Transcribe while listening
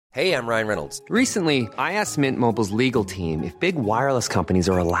Hey, I'm Ryan Reynolds. Recently, I asked Mint Mobile's legal team if big wireless companies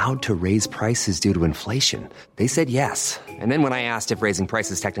are allowed to raise prices due to inflation. They said yes. And then when I asked if raising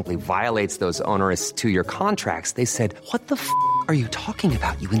prices technically violates those onerous two-year contracts, they said, "What the f*** are you talking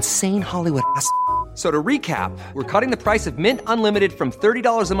about, you insane Hollywood ass?" So to recap, we're cutting the price of Mint Unlimited from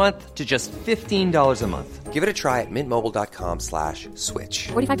 $30 a month to just $15 a month. Give it a try at mintmobile.com/switch.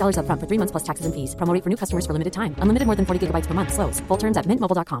 $45 up front for 3 months plus taxes and fees. Promo rate for new customers for limited time. Unlimited more than 40 gigabytes per month. Slows full terms at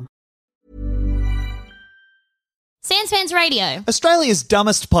mintmobile.com. Sansfans Radio. Australia's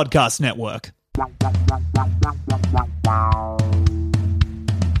dumbest podcast network.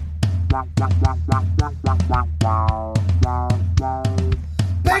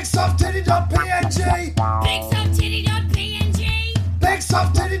 BigSoftTitty.png. BigSoftTitty.png.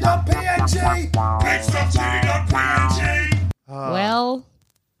 BigSoftTitty.png. BigSoftTitty.png. Well,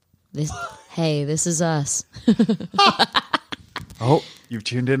 this is us. Oh, you've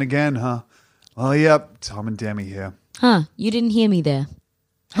tuned in again, huh? Oh, yep, Tom and Demi here. Huh, you didn't hear me there.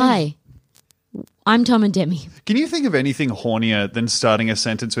 Hi, I'm Tom and Demi. Can you think of anything hornier than starting a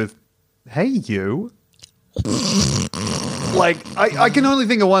sentence with, "Hey, you"? Like, I can only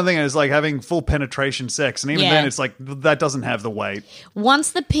think of one thing, and it's like having full penetration sex. And even then, it's like, that doesn't have the weight.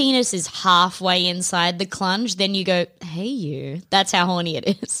 Once the penis is halfway inside the clunge, then you go, "Hey, you." That's how horny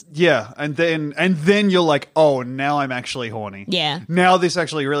it is. Yeah, and then you're like, oh, now I'm actually horny. Yeah. Now this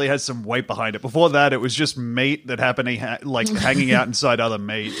actually really has some weight behind it. Before that, it was just meat that happened like hanging out inside other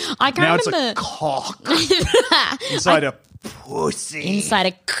meat. I can't now remember. It's a cock inside a pussy. Inside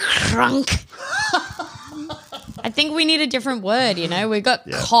a crunk. I think we need a different word, you know? We've got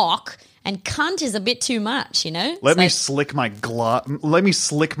cock, and cunt is a bit too much, you know? Let me slick my guy in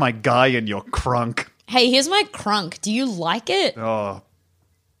your crunk. Hey, here's my crunk. Do you like it? Oh.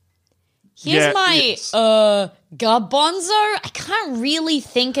 Here's my yes. garbanzo. I can't really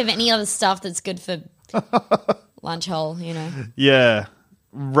think of any other stuff that's good for lunch hole, you know? Yeah.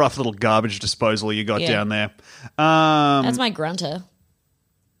 Rough little garbage disposal you got down there. That's my grunter.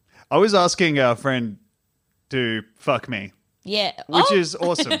 I was asking our friend to fuck me. Yeah. Which is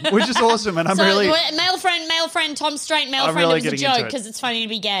awesome. And I'm really... Male friend, Tom Straight, male I'm friend, really it was a getting into joke it. because it's funny to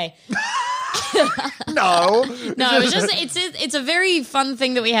be gay. No. No, it's a very fun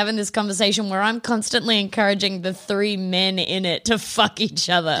thing that we have in this conversation where I'm constantly encouraging the three men in it to fuck each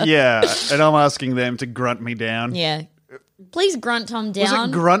other. Yeah, and I'm asking them to grunt me down. Yeah. Please grunt Tom down. Was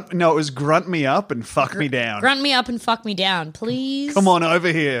it grunt? No, it was grunt me up and fuck me down. Grunt me up and fuck me down, please. Come on over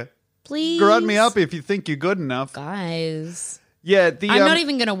here. Please. Grunt me up if you think you're good enough. Guys. Yeah, I'm not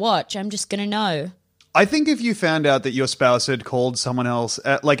even going to watch. I'm just going to know. I think if you found out that your spouse had called someone else,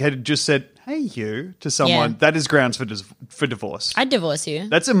 had just said, "Hey, you," to someone, that is grounds for divorce. I'd divorce you.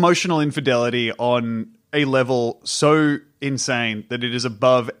 That's emotional infidelity on a level so insane that it is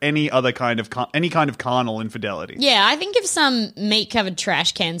above any other kind of carnal infidelity. Yeah, I think if some meat-covered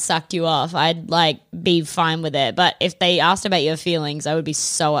trash can sucked you off, I'd, be fine with it. But if they asked about your feelings, I would be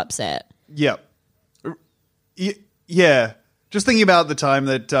so upset. Yeah. Yeah. Just thinking about the time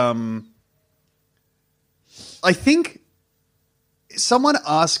that I think someone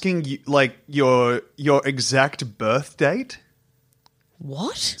asking you, your exact birth date.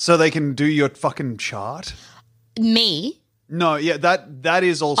 What? So they can do your fucking chart? Me? No, yeah, that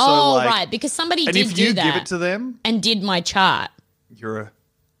is also right, because somebody did do that. And if you give it to them... And did my chart. You're a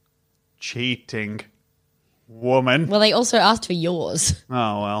cheating woman. Well, they also asked for yours.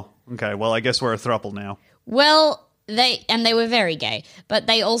 Oh, well. Okay, well, I guess we're a throuple now. Well, they were very gay, but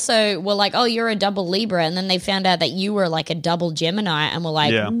they also were like, "Oh, you're a double Libra," and then they found out that you were like a double Gemini, and were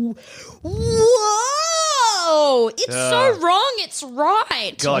like, "Whoa, it's so wrong, it's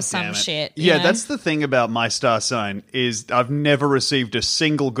right," God or some damn it. shit. Yeah, you know? that's the thing about my star sign is I've never received a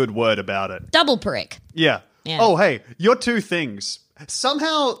single good word about it. Double prick. Yeah. Oh, hey, you're two things.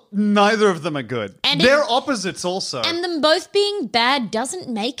 Somehow, neither of them are good. And they're opposites also. And them both being bad doesn't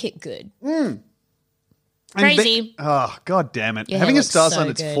make it good. And Crazy. Oh, God damn it. Your Having hair a star looks so sign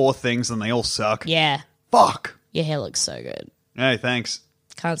that's good. four things and they all suck. Yeah. Fuck. Your hair looks so good. Hey, thanks.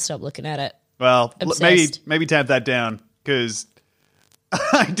 Can't stop looking at it. Well, Obsessed. maybe tap that down because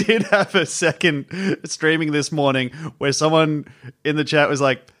I did have a second streaming this morning where someone in the chat was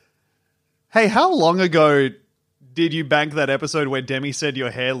like, "Hey, how long ago did you bank that episode where Demi said your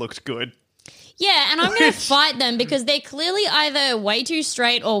hair looked good?" Yeah, and I'm going to fight them because they're clearly either way too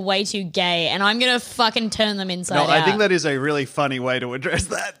straight or way too gay, and I'm going to fucking turn them inside out. I think that is a really funny way to address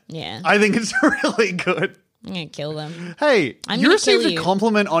that. Yeah. I think it's really good. I'm going to kill them. Hey, I'm you gonna received kill a you.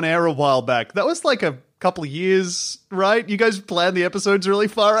 compliment on air a while back. That was like a couple of years, right? You guys plan the episodes really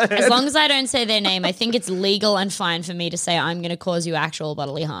far ahead. As long as I don't say their name, I think it's legal and fine for me to say I'm going to cause you actual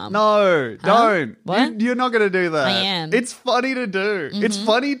bodily harm. No, don't. What? You're not going to do that. I am. It's funny to do. It's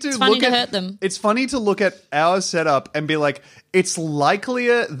funny to hurt them. It's funny to look at our setup and be like, it's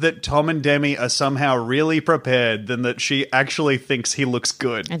likelier that Tom and Demi are somehow really prepared than that she actually thinks he looks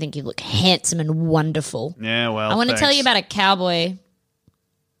good. I think you look handsome and wonderful. Yeah, well, I want to tell thanks. you about a cowboy.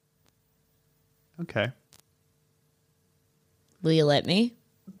 Okay. Will you let me?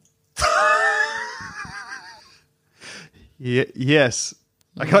 Yes.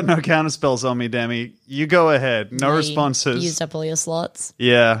 I got no counterspells on me, Demi. You go ahead. No You responses. used up all your slots.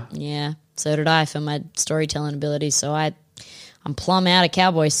 Yeah. Yeah, so did I for my storytelling abilities. So I'm plumb out of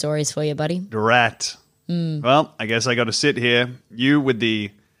cowboy stories for you, buddy. Rat. Well, I guess I got to sit here. You with the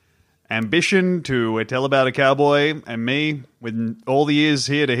ambition to tell about a cowboy, and me with all the ears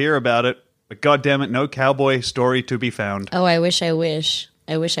here to hear about it. But goddammit, no cowboy story to be found. Oh, I wish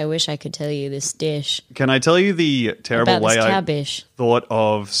I could tell you this dish. Can I tell you the terrible About way this I cowbish. thought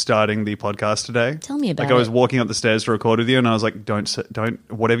of starting the podcast today? Tell me about Like I was it. walking up the stairs to record with you, and I was like, "Don't,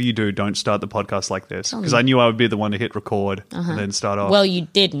 whatever you do, don't start the podcast like this," because I knew I would be the one to hit record and then start off. Well, you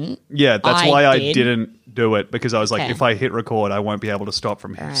didn't. yeah, that's I why I did. didn't do it, because I was like, Okay. if I hit record, I won't be able to stop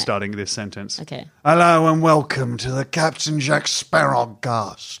from right. starting this sentence. Okay. Hello and welcome to the Captain Jack Sparrow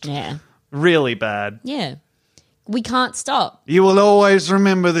cast. Yeah. Really bad. Yeah. We can't stop. You will always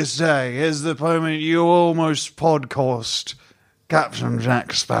remember this day as the moment you almost podcast Captain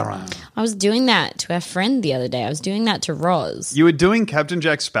Jack Sparrow. I was doing that to our friend the other day. I was doing that to Roz. You were doing Captain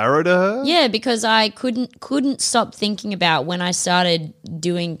Jack Sparrow to her? Yeah, because I couldn't stop thinking about when I started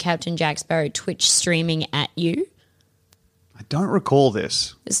doing Captain Jack Sparrow Twitch streaming at you. I don't recall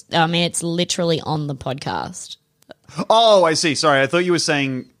this. It's literally on the podcast. Oh, I see. Sorry, I thought you were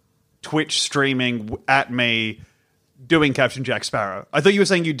saying Twitch streaming at me doing Captain Jack Sparrow. I thought you were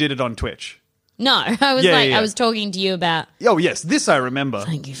saying you did it on Twitch. No, I was Yeah, like, yeah. I was talking to you about. Oh, yes, this I remember.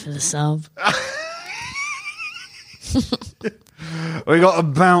 Thank you for the sub. We got a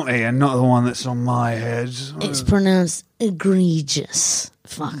bounty and not the one that's on my head. It's pronounced egregious.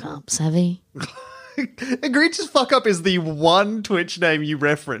 Fuck up, savvy. Egregious fuck up is the one Twitch name you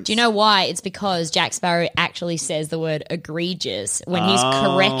reference. Do you know why? It's because Jack Sparrow actually says the word egregious when he's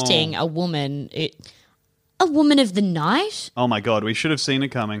Oh. correcting a woman. A woman of the night? Oh my god, we should have seen it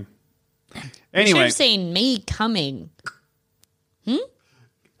coming. You should Anyway, have seen me coming.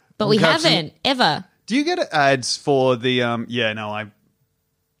 But we Captain- haven't, ever. do you get ads for the yeah, no, I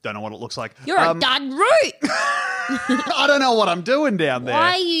don't know what it looks like. You're a dog root. I don't know what I'm doing down there.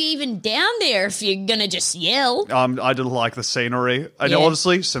 Why are you even down there if you're going to just yell? I didn't like the scenery. And Yeah.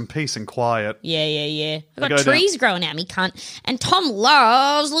 honestly, some peace and quiet. Yeah. I go got trees growing at me, cunt. And Tom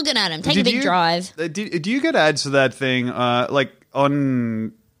loves looking at him. Take a big drive. Do you get ads for that thing? Like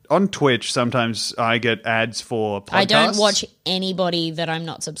on Twitch, sometimes I get ads for podcasts. I don't watch anybody that I'm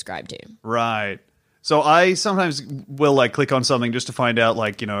not subscribed to. Right. So I sometimes will like click on something just to find out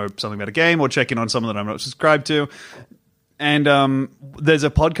like, you know, something about a game or check in on something that I'm not subscribed to. And there's a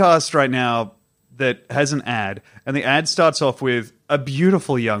podcast right now that has an ad, and the ad starts off with a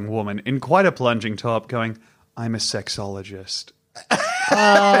beautiful young woman in quite a plunging top going, "I'm a sexologist."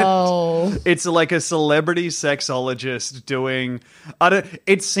 Oh. It's like a celebrity sexologist doing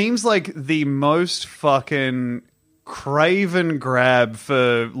it seems like the most fucking craven grab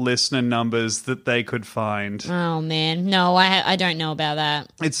for listener numbers that they could find. Oh, man. No, I don't know about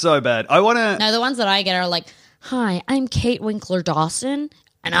that. It's so bad. I want to No, the ones that I get are like, "Hi, I'm Kate Winkler Dawson,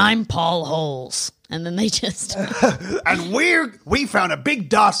 and I'm Paul Holes." And then they just... and we found a big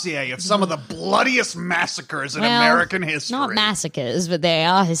dossier of some of the bloodiest massacres in American history. Not massacres, but they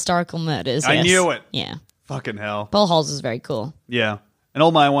are historical murders. I yes. knew it. Yeah. Fucking hell. Paul Holes is very cool. Yeah. And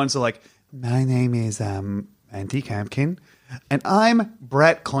all my ones are like, "My name is Andy Campkin, and I'm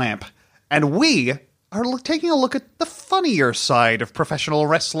Brett Clamp, and we are taking a look at the funnier side of professional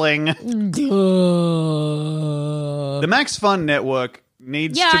wrestling." The Max Fun Network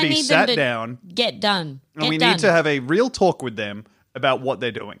needs Yeah, to I be need sat them to down, get done. and we need to have a real talk with them about what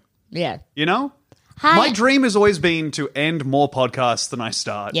they're doing. Yeah. You know? Hi. My dream has always been to end more podcasts than I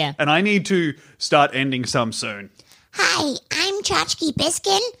start. Yeah. And I need to start ending some soon. Hi, I'm Tchotchke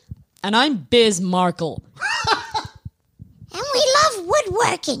Biskin, And I'm Biz Markle. and we love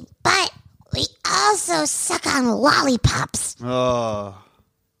woodworking, but we also suck on lollipops. Oh.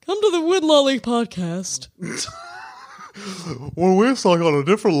 Come to the Wood Lolly podcast. Well, we're stuck on a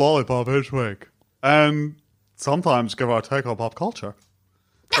different lollipop each week. And sometimes give our take on pop culture.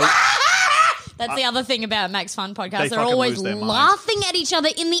 That's the other thing about Max Fun podcast. They They're fucking always lose their mind. laughing at each other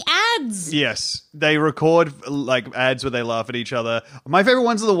in the ads. Yes, they record like ads where they laugh at each other. My favorite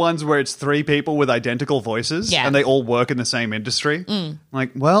ones are the ones where it's three people with identical voices Yeah. and they all work in the same industry.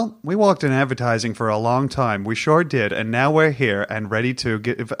 Like, well, we worked in advertising for a long time. We sure did. And now we're here and ready to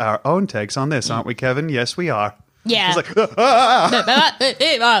give our own takes on this, aren't we, Kevin? Yes, we are. Yeah. It's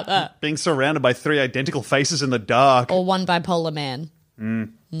like, being surrounded by three identical faces in the dark. Or one bipolar man.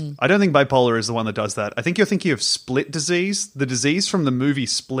 I don't think bipolar is the one that does that. I think you're thinking of Split disease, the disease from the movie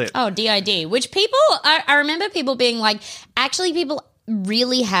Split. Oh, DID, which people, I remember people being like, actually people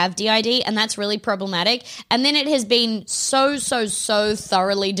really have DID and that's really problematic. And then it has been so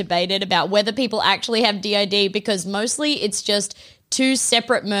thoroughly debated about whether people actually have DID because mostly it's just two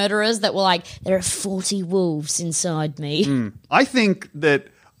separate murderers that were like, there are 40 wolves inside me. I think that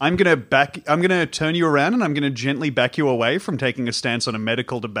I'm going to turn you around and I'm going to gently back you away from taking a stance on a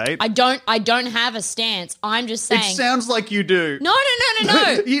medical debate. I don't have a stance. I'm just saying. It sounds like you do. No.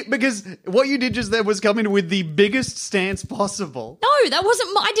 Because what you did just there was come in with the biggest stance possible. No, that wasn't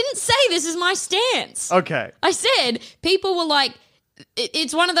I didn't say this is my stance. Okay. I said people were like,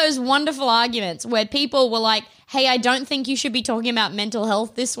 it's one of those wonderful arguments where people were like, hey, I don't think you should be talking about mental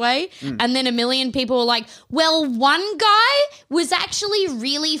health this way. And then a million people were like, well, one guy was actually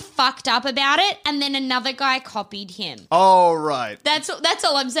really fucked up about it and then another guy copied him. Oh, right. That's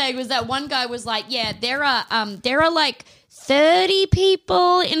all I'm saying was that one guy was like, yeah, there are like 30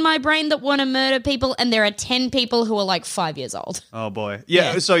 people in my brain that want to murder people and there are 10 people who are like 5 years old. Oh, boy.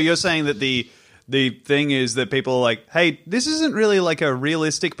 Yeah, Yeah. so you're saying that the thing is that people are like, hey, this isn't really like a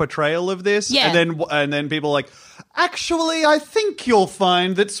realistic portrayal of this. Yeah. And then people are like, actually, I think you'll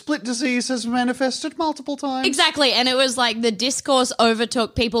find that split disease has manifested multiple times. Exactly. And it was like the discourse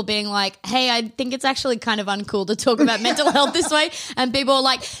overtook people being like, hey, I think it's actually kind of uncool to talk about mental health this way. And people were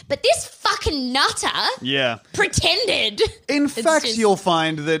like, but this fucking nutter Yeah. pretended. In fact, just- you'll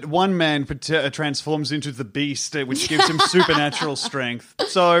find that one man transforms into the beast, which gives him supernatural strength.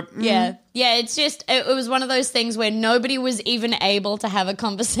 So, Yeah. Yeah, it's just, it was one of those things where nobody was even able to have a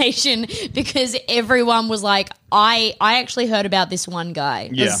conversation because everyone was like, I actually heard about this one guy.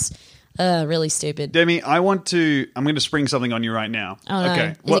 It was, really stupid. Demi, I'm going to spring something on you right now. Oh, no.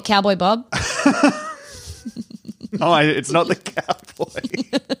 Okay. Is it Cowboy Bob? No, it's not the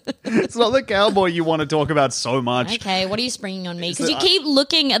cowboy. It's not the cowboy you want to talk about so much. Okay, what are you springing on me? Because you keep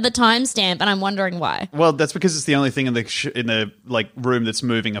looking at the timestamp and I'm wondering why. Well, that's because it's the only thing in the like room that's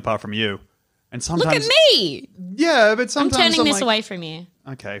moving apart from you. And sometimes Look at me. Yeah, but I'm sometimes turning this like, away from you.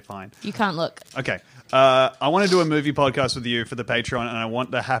 Okay, fine. You can't look. Okay. I want to do a movie podcast with you for the Patreon, and I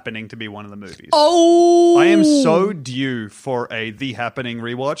want The Happening to be one of the movies. Oh! I am so due for a The Happening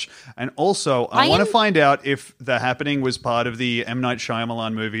rewatch, and also I want to find out if The Happening was part of the M. Night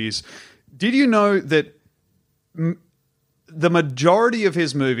Shyamalan movies. Did you know that the majority of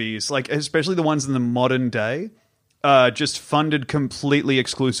his movies, like especially the ones in the modern day, just funded completely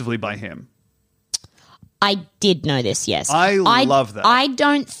exclusively by him? I did know this, yes. I love that. I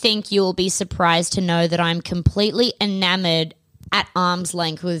don't think you'll be surprised to know that I'm completely enamored at arm's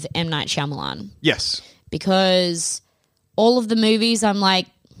length with M. Night Shyamalan. Yes. Because all of the movies, I'm like,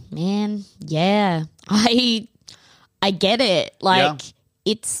 man, yeah, I get it. Like,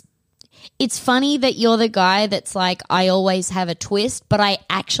 it's funny that you're the guy that's like, I always have a twist, but I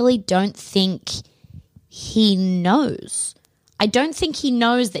actually don't think he knows. I don't think he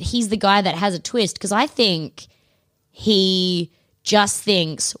knows that he's the guy that has a twist because I think he just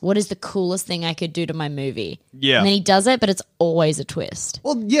thinks, what is the coolest thing I could do to my movie? Yeah. And then he does it, but it's always a twist.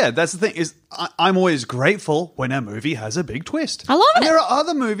 Well, yeah, that's the thing. Is I'm always grateful when a movie has a big twist. I love and it. there are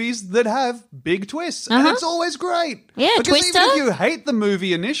other movies that have big twists, and it's always great. Yeah, because Twister. even if you hate the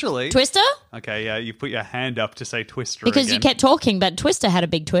movie initially, Twister? Okay, yeah, you put your hand up to say Twister Because again. you kept talking, but Twister had a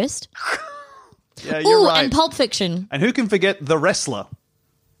big twist. Yeah, you're Ooh, right. and Pulp Fiction. And who can forget The Wrestler?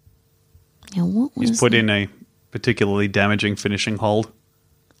 Now, what was He's put in a particularly damaging finishing hold.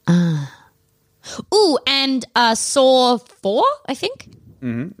 Ooh, and Saw 4, I think.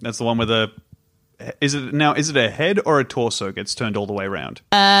 That's the one with a. Is it a head or a torso gets turned all the way around?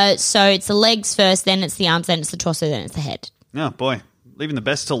 So it's the legs first, then it's the arms, then it's the torso, then it's the head. Oh boy, leaving the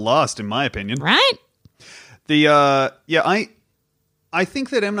best till last, in my opinion. Right? I think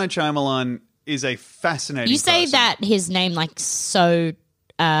that M. Night Shyamalan is a fascinating. You say person. that his name like so.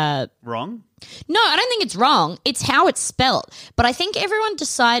 Wrong? No, I don't think it's wrong. It's how it's spelt. But I think everyone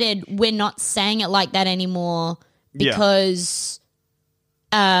decided we're not saying it like that anymore because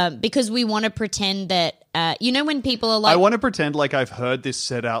we want to pretend that you know when people are like, I want to pretend like I've heard this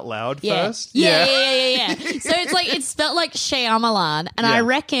said out loud first. Yeah. So it's like it's spelled like Shyamalan, and I Yeah.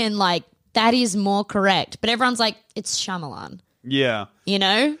 reckon like that is more correct. But everyone's like, it's Shyamalan. Yeah. You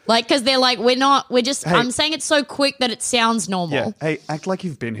know? Like, because they're like, I'm saying it so quick that it sounds normal. Yeah. Hey, act like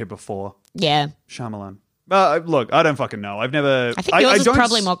you've been here before. Yeah. Shyamalan. Look, I don't fucking know. I've never... I think yours is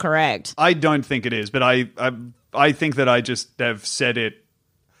probably more correct. I don't think it is, but I think that I just have said it.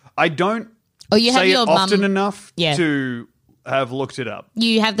 I don't you have say your it often mum, enough to have looked it up.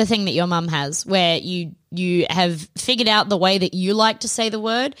 You have the thing that your mum has where you have figured out the way that you like to say the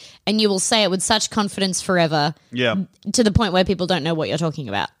word and you will say it with such confidence forever. Yeah. To the point where people don't know what you're talking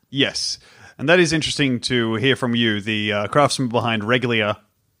about. Yes. And that is interesting to hear from you, the craftsman behind Reglia,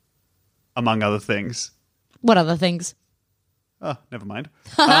 among other things. What other things? Oh, never mind.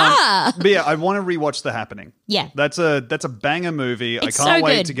 But yeah, I want to rewatch The Happening. Yeah. That's a banger movie. It's I can't so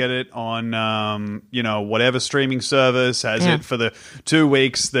wait good. to get it on, whatever streaming service has it for the 2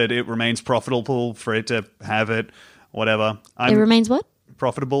 weeks that it remains profitable for it to have it, whatever. It remains what?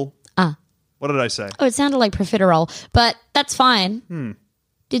 Profitable. What did I say? Oh, it sounded like profiterole, but that's fine.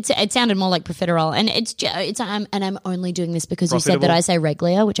 It sounded more like profiterole, and I'm only doing this because you said that I say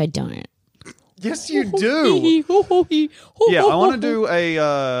Reglia, which I don't. Yes, you do. Yeah, I want to do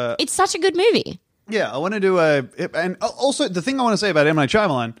a... It's such a good movie. Yeah, I want to do a... And also, the thing I want to say about M. Night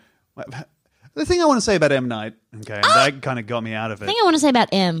Shyamalan... The thing I want to say about M. Night... Okay, and that kind of got me out of it. The thing I want to say about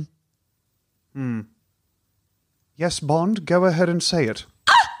M. Yes, Bond, go ahead and say it.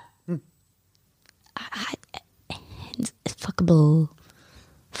 Fuckable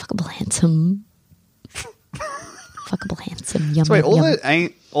handsome. Fuckable handsome. Yum, So wait,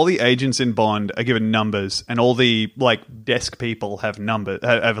 yum. all the agents in Bond are given numbers, and all the desk people have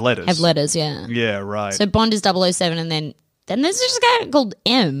have letters. Have letters, yeah. Yeah, right. So Bond is 007, and then there's just a guy called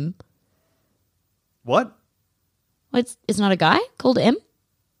M. What? Well, it's not a guy called M?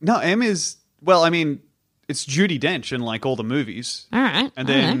 No, M is... Well, I mean, it's Judi Dench in all the movies. All right. And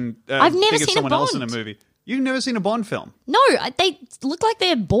I don't then know. I've never think of seen someone a else in a Bond. movie. You've never seen a Bond film? No, they look like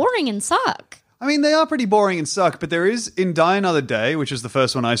they're boring and suck. I mean, they are pretty boring and suck, but there is, in Die Another Day, which is the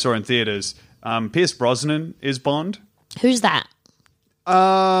first one I saw in theaters, Pierce Brosnan is Bond. Who's that?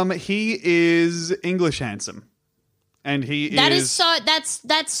 He is English handsome. And That's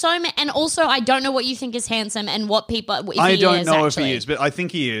so and also I don't know what you think is handsome and what people if I he don't is, know actually. if he is, but I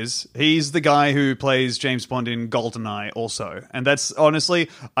think he is. He's the guy who plays James Bond in GoldenEye also. And that's, honestly,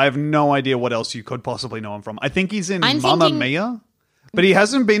 I have no idea what else you could possibly know him from. I think he's in Mamma Mia. But he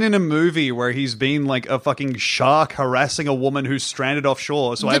hasn't been in a movie where he's been like a fucking shark harassing a woman who's stranded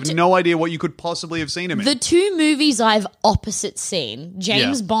offshore. So I have no idea what you could possibly have seen him in. The two movies I've opposite seen,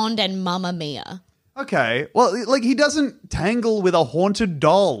 James Bond and Mamma Mia. Okay. Well, he doesn't tangle with a haunted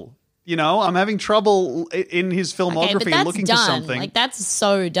doll. You know, I'm having trouble in his filmography but that's looking done. for something. That's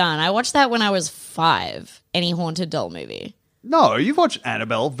so done. I watched that when I was 5. Any haunted doll movie. No, you've watched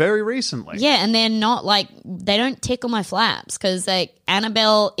Annabelle very recently. Yeah, and they're not they don't tickle my flaps because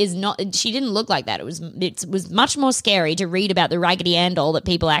Annabelle is not. She didn't look like that. It was much more scary to read about the Raggedy Ann doll that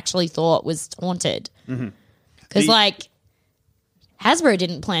people actually thought was haunted. Because Hasbro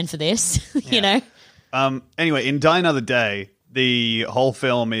didn't plan for this, you know. Anyway, in Die Another Day, the whole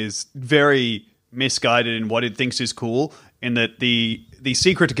film is very misguided in what it thinks is cool, in that the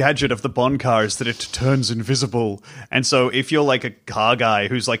secret gadget of the Bond car is that it turns invisible. And so if you're like a car guy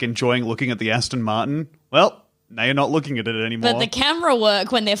who's enjoying looking at the Aston Martin, well, now you're not looking at it anymore. But the camera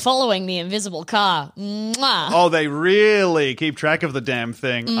work when they're following the invisible car. Mwah. Oh, they really keep track of the damn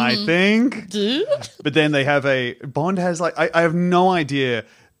thing, I think. But then they have Bond has I have no idea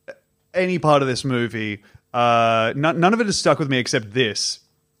any part of this movie. None of it has stuck with me except this,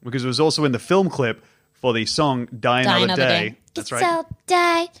 because it was also in the film clip for the song Die Another Day. That's right. So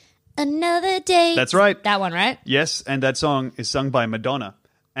die another day. That's right. That one, right? Yes, and that song is sung by Madonna.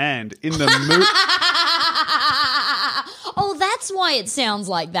 And in the movie... Oh, that's why it sounds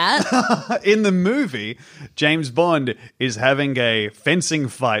like that. In the movie, James Bond is having a fencing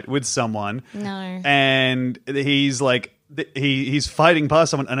fight with someone. No. And he's he's fighting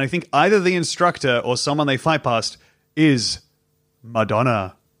past someone, and I think either the instructor or someone they fight past is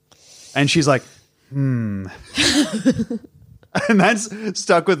Madonna. And she's like, And that's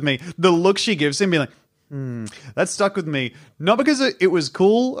stuck with me. The look she gives him, being like, that stuck with me. Not because it was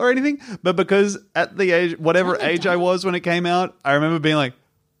cool or anything, but because at the age, whatever age I was when it came out, I remember being like,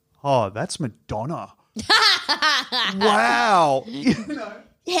 oh, that's Madonna. Wow. You know?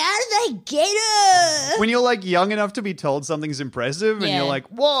 How did they get her? When you're young enough to be told something's impressive, and Yeah. you're like,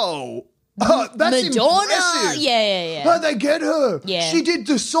 whoa, oh, that's Madonna. impressive. Yeah. How'd they get her? Yeah. She did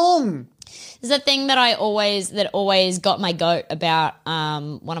the song. There's a thing that always got my goat about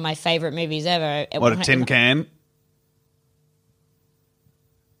one of my favorite movies ever. What, a tin can?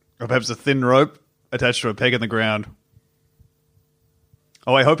 Or perhaps a thin rope attached to a peg in the ground.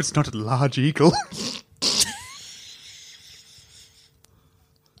 Oh, I hope it's not a large eagle.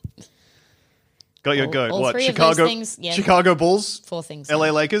 Got your go. all What? three of Chicago, those things, yeah. Chicago Bulls? 4 things. LA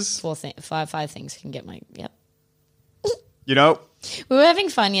Lakers? Five things can get my, yep. You know? We were having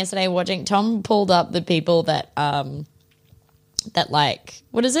fun yesterday watching, Tom pulled up the people that like,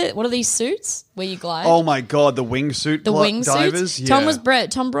 what is it? What are these suits where you glide? Oh my God, the wingsuit Wingsuits. divers? Yeah.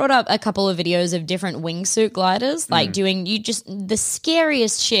 Tom brought up a couple of videos of different wingsuit gliders, like doing the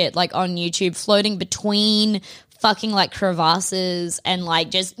scariest shit, like on YouTube, floating between fucking like crevasses and like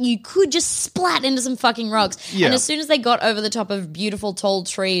just you could just splat into some fucking rocks. Yeah. And as soon as they got over the top of beautiful tall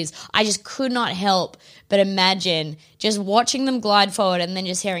trees, I just could not help but imagine just watching them glide forward and then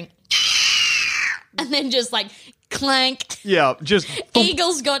just hearing and then just like clank. Yeah, just...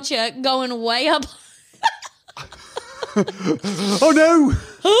 Eagles gotcha going way up. Oh no!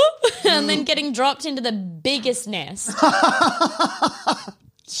 And then getting dropped into the biggest nest.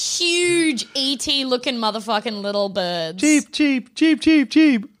 Huge ET looking motherfucking little birds. Cheap.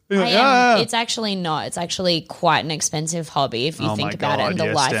 It's actually not. It's actually quite an expensive hobby if you Oh think my about it. God, And the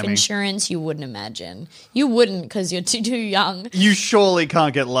yes, life Demi. insurance, you wouldn't imagine. You wouldn't because you're too young. You surely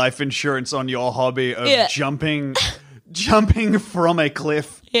can't get life insurance on your hobby of Yeah. jumping from a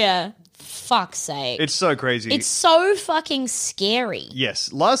cliff. Yeah. Fuck's sake. It's so crazy. It's so fucking scary.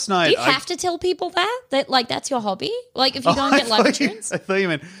 Yes. Last night... Do you have to tell people that like that's your hobby? Like if you go and get life insurance? I thought you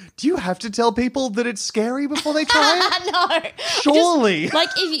meant, do you have to tell people that it's scary before they try it? No. Surely. Like,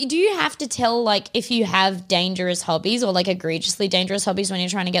 do you have to tell, like, if you have dangerous hobbies or, like, egregiously dangerous hobbies when you're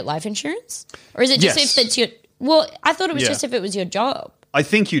trying to get life insurance? Or is it just Yes. if it's your... Well, I thought it was Yeah. just if it was your job. I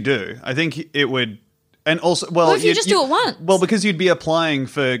think you do. I think it would... And also... Well, What if you just do it once? Well, because you'd be applying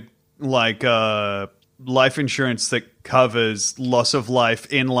for, like, life insurance that covers loss of life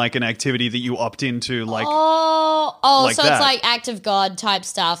in, like, an activity that you opt into, like... like So that. it's like act of God type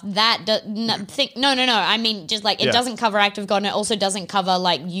stuff. That no. I mean, just like it Yeah. doesn't cover act of God, and it also doesn't cover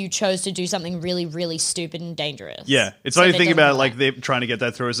like you chose to do something really, really stupid and dangerous. Yeah, it's So funny to that think doesn't about cover like that. they're trying to get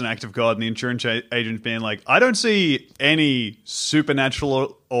that through as an act of God, and the insurance agent being like, "I don't see any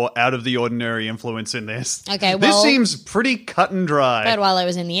supernatural or out of the ordinary influence in this. Okay, this well- seems pretty cut and dry." But while I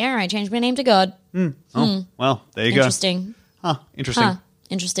was in the air, I changed my name to God. Oh, well, there you Interesting. go. Huh, interesting. Huh.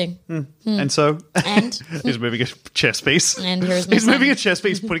 Interesting. And so, And he's moving a chess piece. And here's my he's son. moving a chess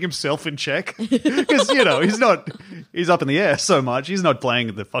piece, putting himself in check because he's up in the air so much. He's not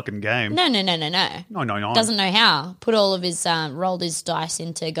playing the fucking game. no. No. Doesn't know how. Put all of his rolled his dice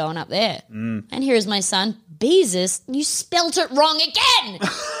into going up there. And here's my son, Beezus. You spelt it wrong again.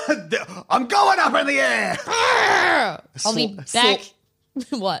 I'm going up in the air. I'll be back.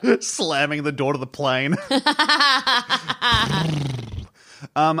 What? Slamming the door to the plane.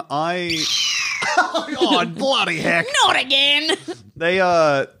 Oh, bloody heck. Not again. They,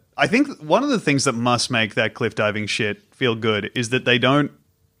 I think one of the things that must make that cliff diving shit feel good is that they don't,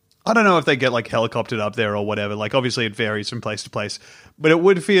 I don't know if they get like helicoptered up there or whatever. Like obviously it varies from place to place, but it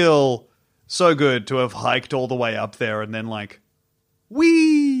would feel so good to have hiked all the way up there and then like,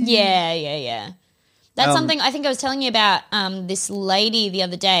 whee! Yeah. That's something I think I was telling you about this lady the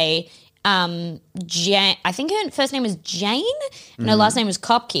other day. Jane, I think her first name was Jane and her last name was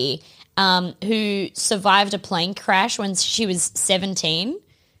Kopke, who survived a plane crash when she was 17.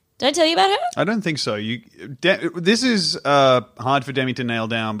 Did I tell you about her? I don't think so. This is hard for Demi to nail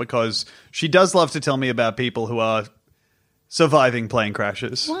down because she does love to tell me about people who are surviving plane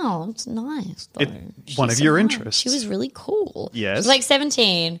crashes. Wow, it's nice. Though. One She of your survived. interests. She was really cool. Yes. She was like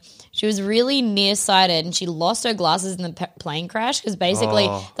 17. She was really nearsighted and she lost her glasses in the plane crash because basically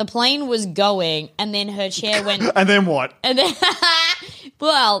the plane was going and then her chair went... And then what? and then,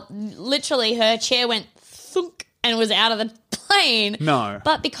 well, literally her chair went thunk and was out of the plane. No.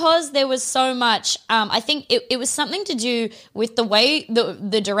 But because there was so much, I think it was something to do with the way,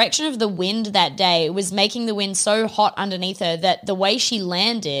 the direction of the wind that day was making the wind so hot underneath her that the way she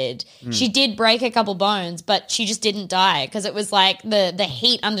landed, she did break a couple bones, but she just didn't die because it was like the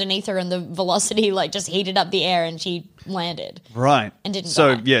heat underneath her and the velocity like just heated up the air and she landed. Right. And didn't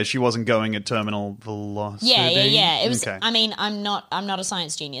So, die. yeah, she wasn't going at terminal velocity. Yeah. It was. Okay. I mean, I'm not a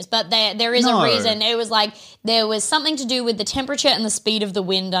science genius, but there is No. a reason. It was like there was something to do with the temperature and the speed of the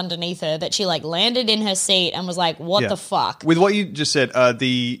wind underneath her that she like landed in her seat and was like, "What Yeah. the fuck?" With what you just said,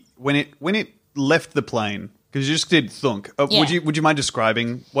 when it left the plane, because you just did thunk. Yeah. Would you mind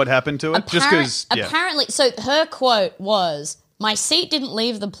describing what happened to it? Just because, Apparently, so her quote was, "My seat didn't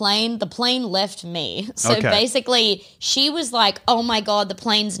leave the plane left me." So Okay. basically, she was like, "Oh my God, the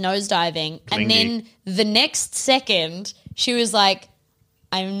plane's nosediving." And Clingy. then the next second, she was like,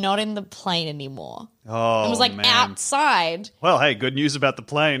 I'm not in the plane anymore. Oh, I was like man. outside. Well, hey, good news about the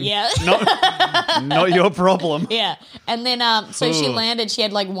plane. Yeah. Not your problem. Yeah. And then so she landed, she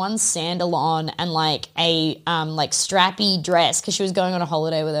had like one sandal on and like a like strappy dress because she was going on a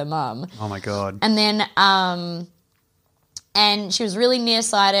holiday with her mum. Oh my God. And then and she was really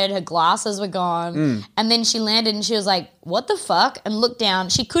nearsighted, her glasses were gone. And then she landed and she was like, what the fuck? And looked down.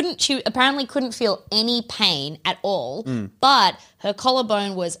 She apparently couldn't feel any pain at all, but her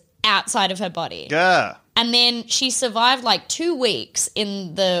collarbone was outside of her body. Yeah. And then she survived like 2 weeks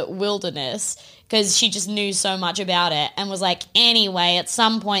in the wilderness because she just knew so much about it and was like, anyway, at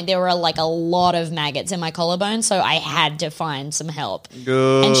some point there were like a lot of maggots in my collarbone, so I had to find some help.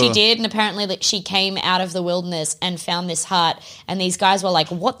 And she did, and apparently like, she came out of the wilderness and found this hut, and these guys were like,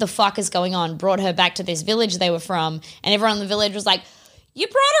 what the fuck is going on? Brought her back to this village they were from, and everyone in the village was like, you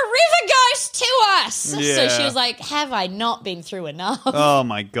brought a river ghost to us. Yeah. So she was like, have I not been through enough? Oh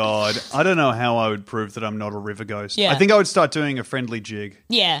my God. I don't know how I would prove that I'm not a river ghost. Yeah. I think I would start doing a friendly jig.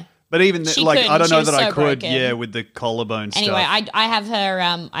 Yeah. But even She like, couldn't. I don't She know was that I so could. broken. Yeah, with the collarbone Anyway, stuff.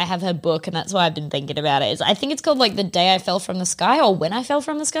 I have her book, and that's why I've been thinking about it. I think it's called like The Day I Fell from the Sky or When I Fell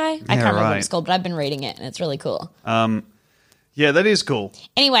from the Sky. I can't remember what it's called, but I've been reading it, and it's really cool. Yeah, that is cool.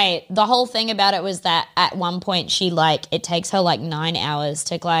 Anyway, the whole thing about it was that at one point it takes her like 9 hours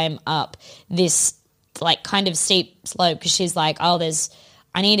to climb up this like kind of steep slope because she's like,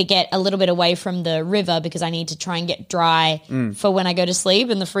 I need to get a little bit away from the river because I need to try and get dry for when I go to sleep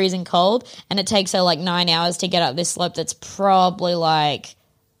in the freezing cold. And it takes her like 9 hours to get up this slope that's probably like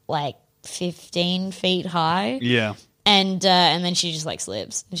 15 feet high. Yeah. And then she just like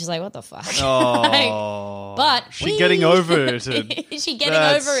slips. And she's like, what the fuck? Oh. But She getting over it. She getting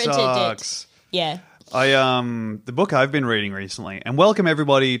That over it. sucks. Yeah. The book I've been reading recently, and welcome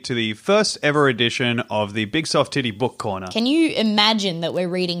everybody to the first ever edition of the Big Soft Titty Book Corner. Can you imagine that we're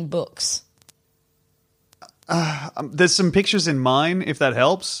reading books? There's some pictures in mine, if that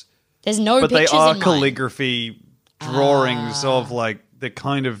helps, There's no but they pictures are in mine. calligraphy drawings of like the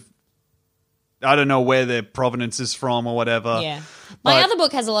kind of, I don't know where their provenance is from or whatever. Yeah. My But- other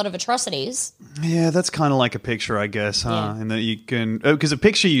book has a lot of atrocities. Yeah, that's kind of like a picture, I guess, huh? Yeah. And that you can, because a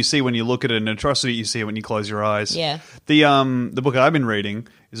picture you see when you look at it, an atrocity you see it when you close your eyes. Yeah. The book I've been reading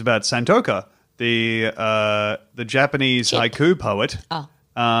is about Santoka, the Japanese haiku poet,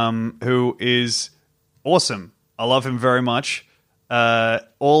 who is awesome. I love him very much.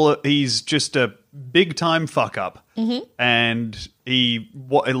 He's just a big time fuck up, and he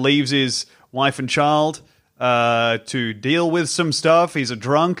leaves his wife and child to deal with some stuff. He's a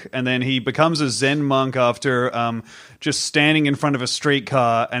drunk, and then he becomes a Zen monk after just standing in front of a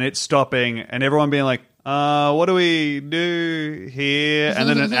streetcar and it stopping, and everyone being like, what do we do here? And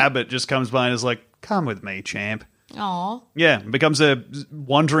then an abbot just comes by and is like, come with me, champ. Aw. Yeah, becomes a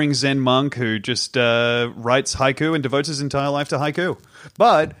wandering Zen monk who just writes haiku and devotes his entire life to haiku.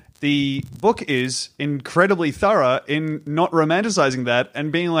 But the book is incredibly thorough in not romanticizing that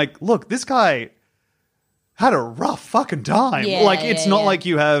and being like, look, this guy had a rough fucking time. Yeah, like, it's yeah, not yeah. like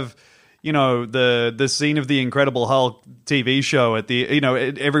you have, the scene of the Incredible Hulk TV show at the,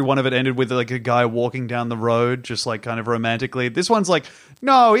 every one of it ended with like a guy walking down the road, just like kind of romantically. This one's like,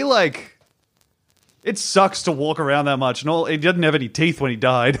 no, it sucks to walk around that much. And he didn't have any teeth when he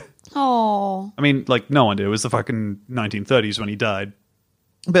died. Oh. I mean, like, no one did. It was the fucking 1930s when he died.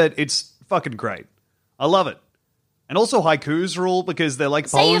 But it's fucking great. I love it. And also haikus rule because they're like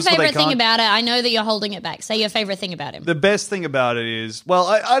Say your poems, but they favorite thing can't. about it. I know that you're holding it back. Say your favorite thing about him. The best thing about it is, well,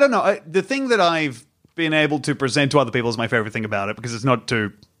 I don't know. The thing that I've been able to present to other people as my favorite thing about it, because it's not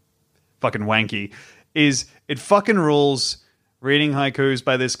too fucking wanky, is it fucking rules reading haikus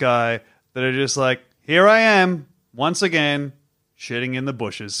by this guy that are just like, here I am, once again, shitting in the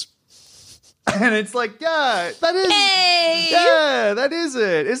bushes. And it's like, yeah, that is... Hey! Yeah, that is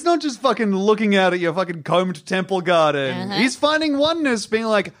it. It's not just fucking looking out at your fucking combed temple garden. He's finding oneness, being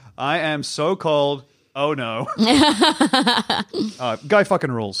like, I am so cold. Oh, no. Guy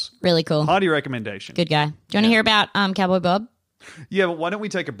fucking rules. Really cool. Hearty recommendation. Good guy. Do you want to hear about Cowboy Bob? Yeah, but why don't we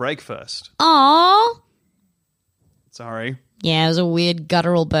take a break first? Aw. Sorry. Yeah, it was a weird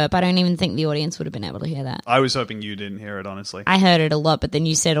guttural burp. I don't even think the audience would have been able to hear that. I was hoping you didn't hear it, honestly. I heard it a lot, but then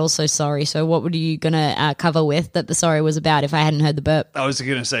you said also sorry. So what were you going to cover with that the sorry was about if I hadn't heard the burp? I was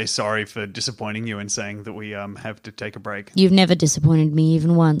going to say sorry for disappointing you and saying that we have to take a break. You've never disappointed me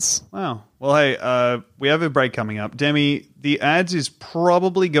even once. Wow. Well, hey, we have a break coming up. Demi, the ads is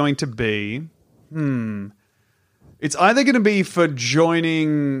probably going to be... It's either going to be for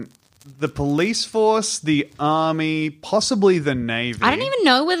joining the police force, the army, possibly the Navy. I don't even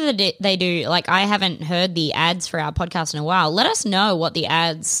know whether they do. Like, I haven't heard the ads for our podcast in a while. Let us know what the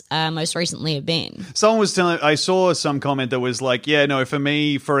ads most recently have been. Someone was telling. I saw some comment that was like, "Yeah, no, for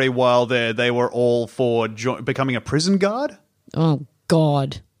me, for a while there, they were all for becoming a prison guard." Oh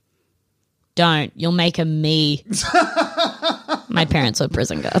God! Don't. You'll make a me. My parents were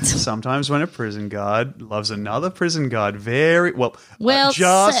prison guards. Sometimes when a prison guard loves another prison guard very well,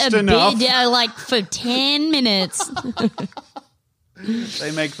 just a enough, bit, like for 10 minutes.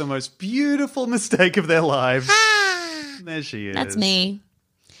 they make the most beautiful mistake of their lives. There she is. That's me.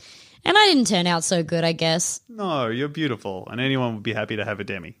 And I didn't turn out so good, I guess. No, you're beautiful, and anyone would be happy to have a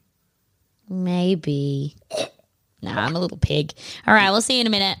Demi. Maybe. Nah, I'm a little pig. All right, we'll see you in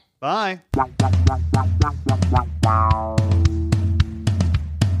a minute. Bye.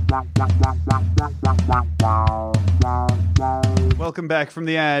 Welcome back from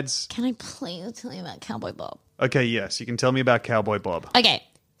the ads. Can I please tell you about Cowboy Bob? Okay, yes, you can tell me about Cowboy Bob. Okay,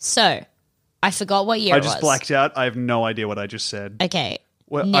 so I forgot what year it was. I just blacked out. I have no idea what I just said. Okay,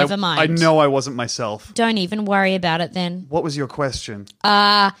 Well, never mind. I know I wasn't myself. Don't even worry about it then. What was your question?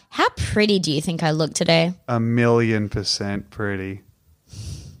 How pretty do you think I look today? 1,000,000% pretty.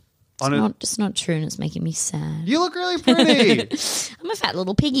 It's not true and it's making me sad. You look really pretty. I'm a fat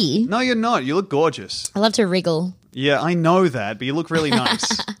little piggy. No, you're not. You look gorgeous. I love to wriggle. Yeah, I know that, but you look really nice.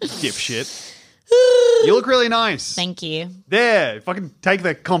 Dipshit. You look really nice. Thank you. There, fucking take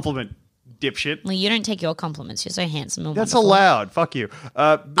the compliment, dipshit. Well, you don't take your compliments. You're so handsome and That's wonderful. allowed. Fuck you.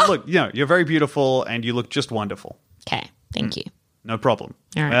 But look, you're very beautiful and you look just wonderful. Okay, thank you. No problem.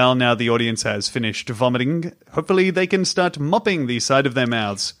 All right. Well, now the audience has finished vomiting. Hopefully they can start mopping the side of their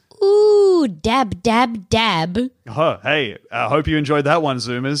mouths. Ooh, dab, dab, dab. Oh, hey, I hope you enjoyed that one,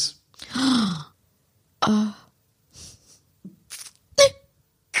 Zoomers.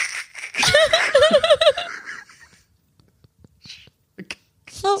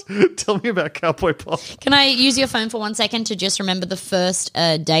 Tell me about Cowboy Bob. Can I use your phone for 1 second to just remember the first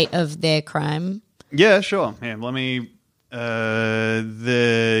date of their crime? Yeah, sure. Yeah, let me...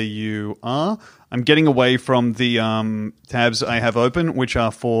 there you are. I'm getting away from the tabs I have open, which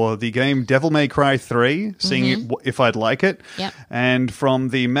are for the game Devil May Cry 3, seeing if I'd like it, Yep. and from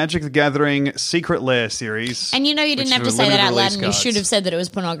the Magic the Gathering Secret Lair series. And you know you which didn't have are to say that limited out loud, release and you cards. should have said that it was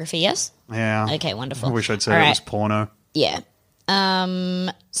pornography, yes? Yeah. Okay, wonderful. I wish I'd said All it right. was porno. Yeah.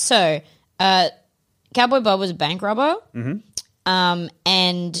 So, Cowboy Bob was a bank robber. Mm-hmm.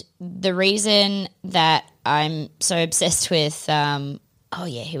 And the reason that I'm so obsessed with, here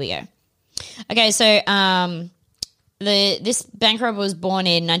we go. Okay, so this bank robber was born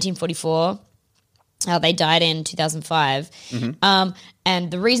in 1944. They died in 2005. Mm-hmm.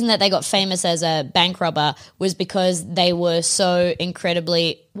 And the reason that they got famous as a bank robber was because they were so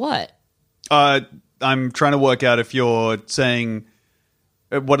incredibly what? I'm trying to work out if you're saying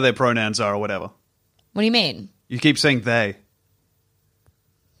what their pronouns are or whatever. What do you mean? You keep saying they.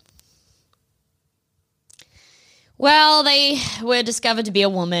 Well, they were discovered to be a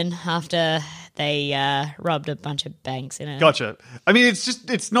woman after they robbed a bunch of banks in it. Gotcha. I mean,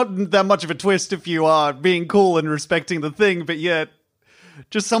 it's not that much of a twist if you are being cool and respecting the thing, but yet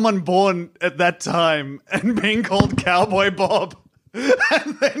just someone born at that time and being called Cowboy Bob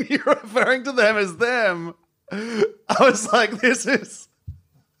and then you're referring to them as them. I was like, this is...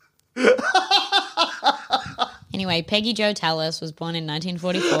 Anyway, Peggy Jo Tallis was born in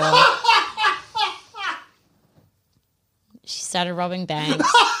 1944. She started robbing banks.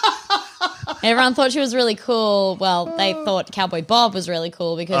 Everyone thought she was really cool. Well, they thought Cowboy Bob was really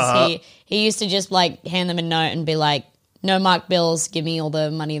cool because he used to just like hand them a note and be like, no marked bills, give me all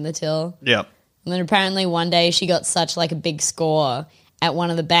the money in the till. Yep. And then apparently one day she got such like a big score at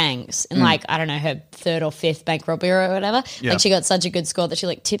one of the banks in like, I don't know, her third or fifth bank robbery or whatever. Yeah. Like she got such a good score that she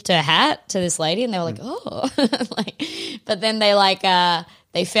like tipped her hat to this lady and they were like, oh. But then they like,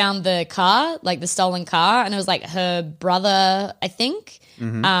 they found the car, like the stolen car, and it was like her brother, I think.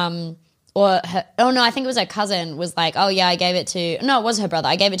 I think it was her cousin was like, oh yeah, I gave it to, no, it was her brother.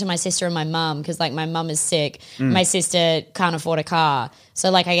 I gave it to my sister and my mum because like my mum is sick. My sister can't afford a car. So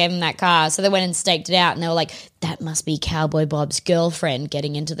like I gave them that car. So they went and staked it out and they were like, that must be Cowboy Bob's girlfriend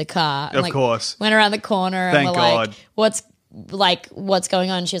getting into the car. And, Of like, course. Went around the corner and Thank were God. like, what's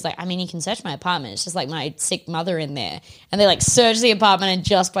going on? She was like, I mean, you can search my apartment. It's just like my sick mother in there. And they like searched the apartment and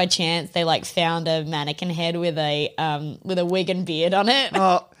just by chance they like found a mannequin head with a wig and beard on it.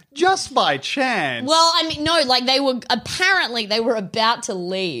 Just by chance. Well, I mean, no, like they were about to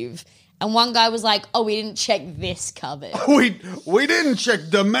leave. And one guy was like, oh, we didn't check this cupboard. We didn't check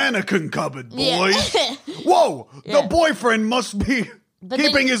the mannequin cupboard, boys. Yeah. Whoa, Yeah. the boyfriend must be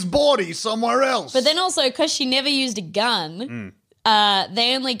Keeping his body somewhere else. But then also, because she never used a gun,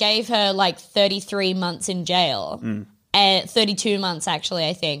 they only gave her like 33 months in jail. 32 months, actually,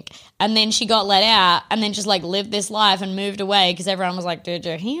 I think. And then she got let out and then just like lived this life and moved away because everyone was like, did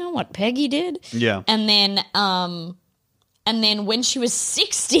you hear what Peggy did? Yeah. And then when she was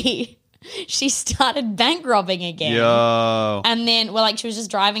 60, she started bank robbing again. Yo. And then, well, like she was just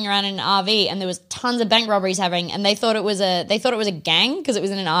driving around in an RV, and there was tons of bank robberies happening, and they thought it was a gang because it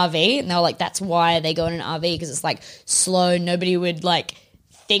was in an RV, and they were like, that's why they go in an RV because it's like slow. Nobody would like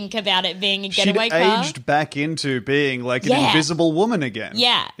think about it being a getaway She'd car. aged back into being like an Yeah. invisible woman again.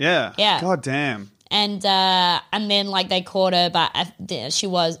 Yeah. Yeah. Yeah. God damn. And then like they caught her, but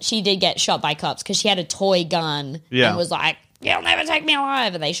she did get shot by cops because she had a toy gun Yeah. and was like, "You'll never take me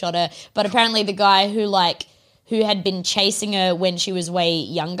alive," and they shot her. But apparently the guy who had been chasing her when she was way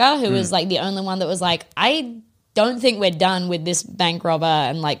younger, who was like the only one that was like, I don't think we're done with this bank robber,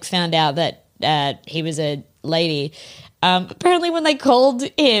 and like found out that he was a lady. Apparently when they called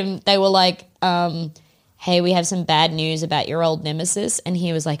him, they were like, hey, we have some bad news about your old nemesis. And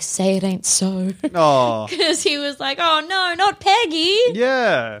he was like, say it ain't so. Oh. Because he was like, oh, no, not Peggy.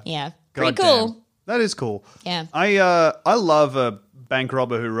 Yeah. Yeah. Pretty God cool. damn. That is cool. Yeah. I love a bank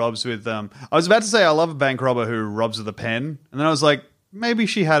robber who robs with I was about to say I love a bank robber who robs with a pen, and then I was like, maybe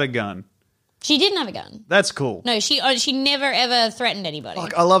she had a gun. She didn't have a gun. That's cool. No, she never, ever threatened anybody.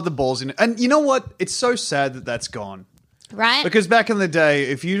 Like, I love the balls in it. And you know what? It's so sad that that's gone. Right? Because back in the day,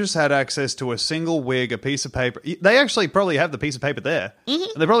 if you just had access to a single wig, a piece of paper, they actually probably have the piece of paper there. Mm-hmm.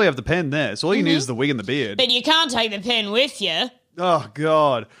 And they probably have the pen there. So all you need is the wig and the beard. But you can't take the pen with you. Oh,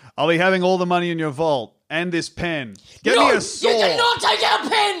 God. I'll be having all the money in your vault and this pen. Get me a saw. You cannot take our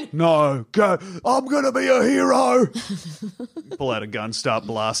pen. No, go. I'm going to be a hero. Pull out a gun, start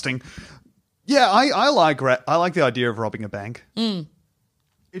blasting. Yeah, I like the idea of robbing a bank. Doesn't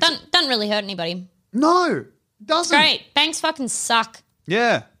really hurt anybody. No, doesn't. Great. Banks fucking suck.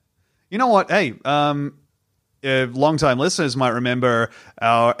 Yeah. You know what? Hey, long-time listeners might remember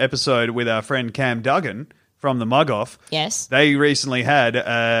our episode with our friend Cam Duggan from the Mug Off. Yes. They recently had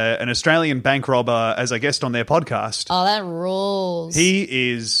an Australian bank robber as a guest on their podcast. Oh, that rules.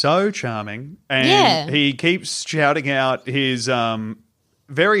 He is so charming, and Yeah. he keeps shouting out his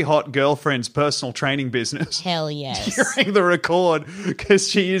very hot girlfriend's personal training business Hell yes. during the record because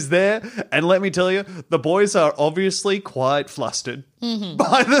she is there. And let me tell you, the boys are obviously quite flustered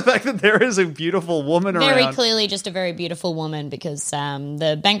by the fact that there is a beautiful woman Very around. clearly just a very beautiful woman because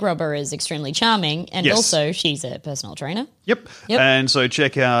the bank robber is extremely charming and Yes. also she's a personal trainer. Yep. And so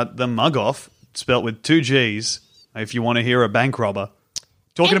check out the Mug Off, spelt with 2 G's, if you want to hear a bank robber.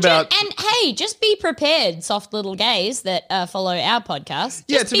 Talking about... And hey, just be prepared, soft little gays that follow our podcast.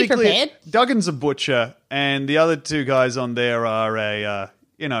 Yeah, Just to be be clear, prepared. Duggan's a butcher, and the other 2 guys on there are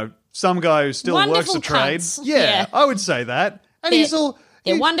some guy who still Wonderful works a trade. cunts. Yeah, Yeah. I would say that. And he's all...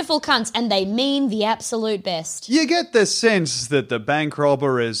 They're wonderful cunts and they mean the absolute best. You get the sense that the bank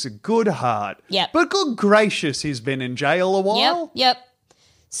robber is a good heart. Yep. But good gracious, he's been in jail a while. Yep.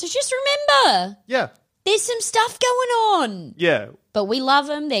 So just remember, Yeah. there's some stuff going on. Yeah. But we love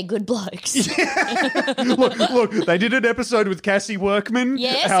them. They're good blokes. Look, they did an episode with Cassie Workman.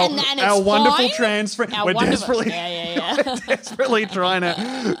 Yes, our, and it's our wonderful fine. trans friend. Our We're wonderful- desperately, Yeah. we're desperately trying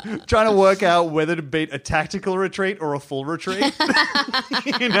to work out whether to beat a tactical retreat or a full retreat.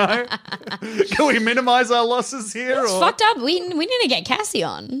 You know, can we minimize our losses here? It's or? fucked up. We need to get Cassie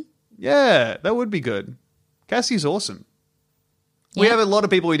on. Yeah, that would be good. Cassie's awesome. We Yeah. have a lot of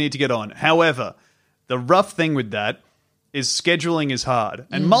people we need to get on. However, the rough thing with that is scheduling is hard.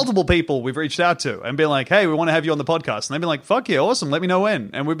 And multiple people we've reached out to and been like, hey, we want to have you on the podcast. And they've been like, fuck yeah, awesome. Let me know when.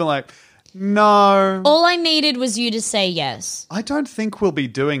 And we've been like, no. All I needed was you to say yes. I don't think we'll be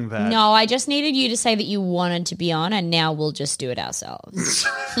doing that. No, I just needed you to say that you wanted to be on, and now we'll just do it ourselves.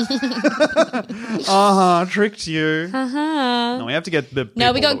 Tricked you. No, we have to get the people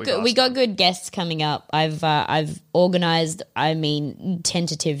No, we that got we've we asked. got good guests coming up. I've organized.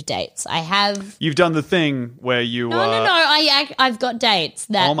 Tentative dates. I have. You've done the thing where you... No. I've got dates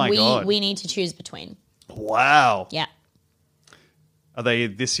that Oh my God. we need to choose between. Wow. Yeah. Are they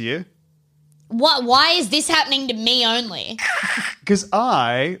this year? What? Why is this happening to me only? Because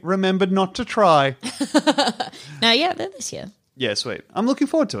I remembered not to try. No, yeah, they're this year. Yeah, sweet. I'm looking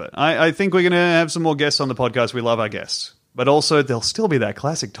forward to it. I think we're going to have some more guests on the podcast. We love our guests. But also, there'll still be that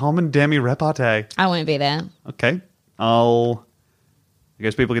classic Tom and Demi repartee. I won't be there. Okay. I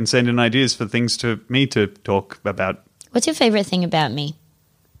guess people can send in ideas for things to me to talk about. What's your favorite thing about me?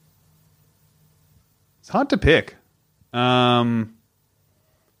 It's hard to pick.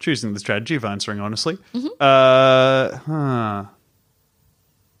 Choosing the strategy of answering honestly.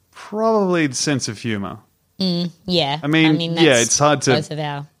 probably the sense of humor. Yeah. I mean, that's yeah, it's hard to... both of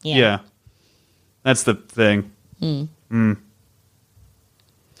our. Yeah. That's the thing. My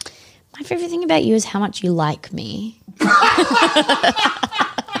favorite thing about you is how much you like me.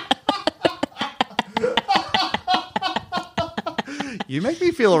 You make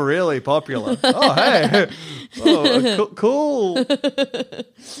me feel really popular. Oh, hey. Oh, cool.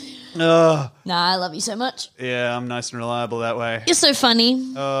 Nah, I love you so much. Yeah, I'm nice and reliable that way. You're so funny.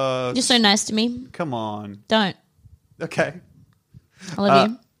 You're so nice to me. Come on. Don't. Okay. I love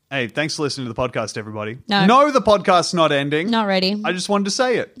you. Hey, thanks for listening to the podcast, everybody. No. The podcast's not ending. Not ready. I just wanted to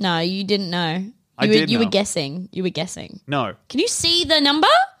say it. No, you didn't know. You were know. guessing. You were guessing. No. Can you see the number?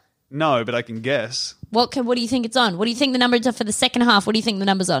 No, but I can guess. What do you think it's on? What do you think the number's on for the second half? What do you think the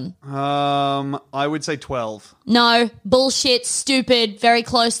number's on? I would say 12. No. Bullshit. Stupid. Very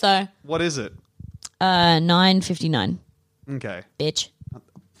close, though. What is it? 9:59. Okay. Bitch.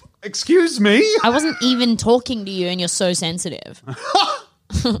 Excuse me? I wasn't even talking to you and you're so sensitive.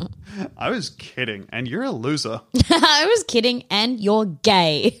 I was kidding, and you're a loser. I was kidding and you're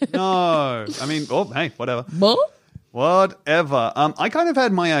gay. No. I mean, hey, whatever. What? Whatever. I kind of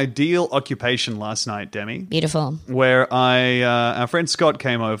had my ideal occupation last night, Demi, Beautiful. where our friend Scott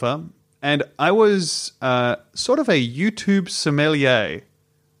came over, and I was sort of a YouTube sommelier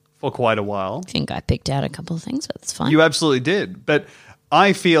for quite a while. I think I picked out a couple of things, but that's fine. You absolutely did. But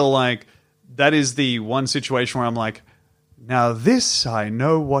I feel like that is the one situation where I'm like, now this I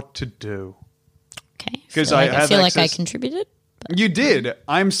know what to do. Okay. 'Cause I I feel have like I access- contributed. You did.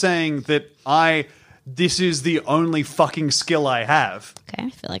 I'm saying that this is the only fucking skill I have. Okay. I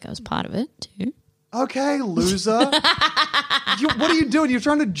feel like I was part of it too. Okay, loser. What are you doing? You're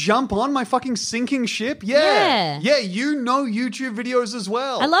trying to jump on my fucking sinking ship? Yeah. Yeah. Yeah, you know YouTube videos as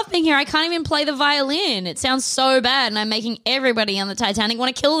well. I love being here. I can't even play the violin. It sounds so bad, and I'm making everybody on the Titanic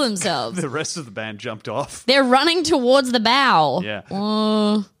want to kill themselves. The rest of the band jumped off. They're running towards the bow. Yeah.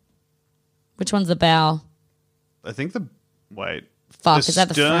 Which one's the bow? I think wait. Fuck, is that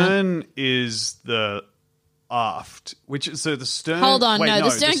the front? stern is the aft, so the stern. Hold on, wait, no,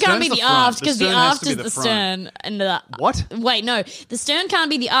 the stern can't be stern's the front. aft because the stern has aft to be is the front. stern. And What? Wait, no, the stern can't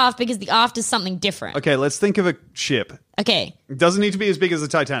be the aft because the aft is something different. Okay, let's think of a ship. Okay. It doesn't need to be as big as the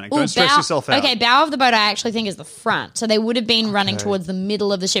Titanic. Don't Ooh, stress yourself out. Okay, bow of the boat I actually think is the front. So they would have been running towards the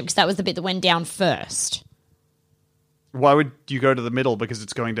middle of the ship because that was the bit that went down first. Why would you go to the middle? Because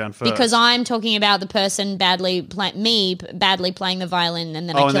it's going down first. Because I'm talking about the person badly playing the violin and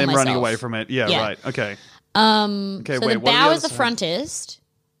then I kill and then myself. running away from it. Yeah, Yeah. right. Okay. Okay, So wait. the what are bow the is the other- frontest.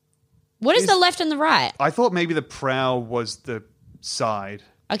 What is the left and the right? I thought maybe the prow was the side.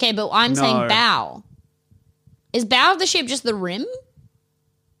 Okay, but I'm No. saying bow. Is bow of the ship just the rim?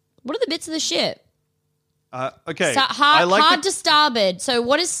 What are the bits of the ship? Okay. Hard, I like hard to starboard. So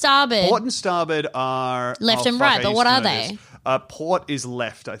what is starboard? Port and starboard are Left and fuck, right, I but used what to are know they? this. Port is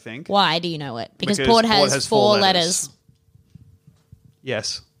left, I think. Why do you know it? Because Because port port has, has four four letters.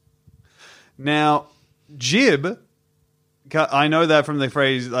 Yes. Now, jib. I know that from the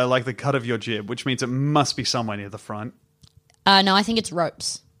phrase. I like the cut of your jib, which means it must be somewhere near the front. No, I think it's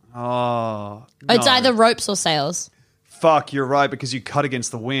ropes. Oh, It's no. either ropes or sails. Fuck, you're right because you cut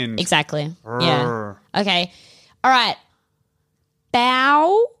against the wind. Exactly. Rrr. Yeah. Okay. All right.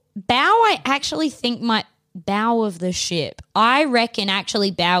 Bow. I actually think my bow of the ship. I reckon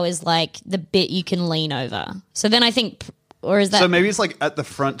actually bow is like the bit you can lean over. So then I think, or is that? So maybe it's like at the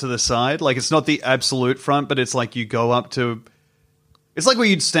front to the side. Like it's not the absolute front, but it's like you go up to. It's like where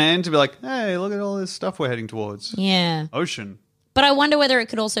you'd stand to be like, hey, look at all this stuff we're heading towards. Yeah. Ocean. But I wonder whether it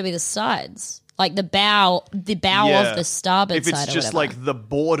could also be the sides. Like the bow of the starboard if side it's or just whatever. like the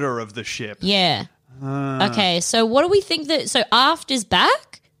border of the ship. Yeah. Okay, so what do we think so aft is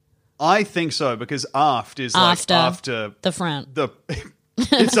back? I think so because aft is After. like after The front.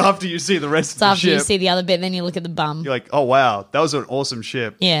 it's after you see the rest It's of the after ship. you see the other bit, then you look at the bum. You're like, oh wow, that was an awesome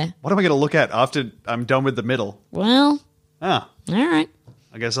ship. Yeah. What am I going to look at after I'm done with the middle? Well, Ah, all right.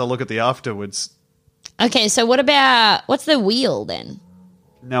 I guess I'll look at the afterwards. Okay, so what's the wheel then?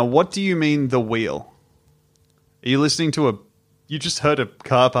 Now, what do you mean the wheel? Are you listening to you just heard a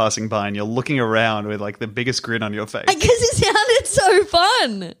car passing by and you're looking around with like the biggest grin on your face? Because it sounded so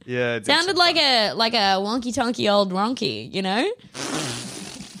fun. Yeah, it did Sounded sound like a wonky tonky old wonky, you know?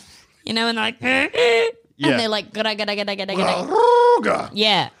 And they're like, Yeah. and they're like, gada. fun.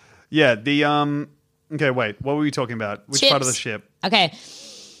 Yeah. Yeah, the okay, wait, what were we talking about? Which part of the Chips. ship?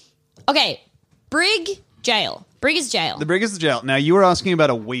 Okay. Brig, jail. Brig is jail. The brig is the jail. Now, you were asking about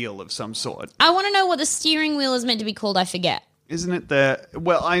a wheel of some sort. I want to know what the steering wheel is meant to be called. I forget. Isn't it there?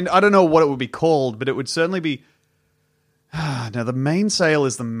 Well, I don't know what it would be called, but it would certainly be... Now, the mainsail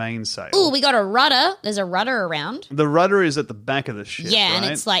is the mainsail. Ooh, we got a rudder. There's a rudder around. The rudder is at the back of the ship, Yeah, and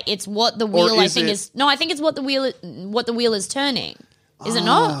right? it's like it's what the wheel I is think it- is. No, I think it's what the wheel is turning. Is it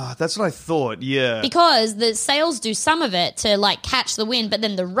not? Ah, that's what I thought, yeah. Because the sails do some of it to like catch the wind, but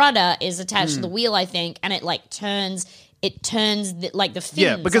then the rudder is attached to the wheel, I think, and it like turns. It turns like the fins.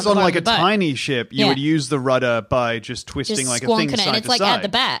 Yeah, because on on the like bottom a of the boat. tiny ship, you Yeah. would use the rudder by just twisting Just like a thing squonking it, side and it's to like side. at the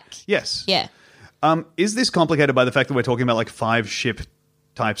back. Yes. Yeah, Is this complicated by the fact that we're talking about like 5 ship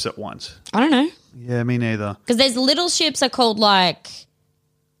types at once? I don't know Yeah, me neither. because there's little ships are called like.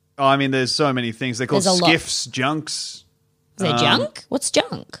 Oh, I mean, there's so many things. They're called There's a lot. skiffs, junks. Is it junk? What's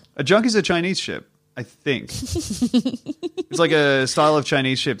junk? A junk is a Chinese ship, I think. It's like a style of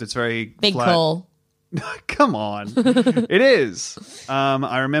Chinese ship that's very Big flat. call. Come on. It is.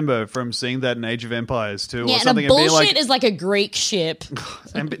 I remember from seeing that in Age of Empires too, Yeah, or and something, a and being bullshit like, is like a Greek ship.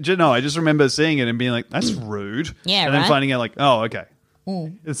 no, I just remember seeing it and being like, that's rude. Yeah, and then right? finding out like, oh, okay.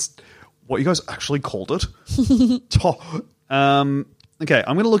 It's what you guys actually called it. Okay,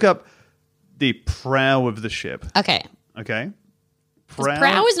 I'm going to look up the prow of the ship. Okay. Okay.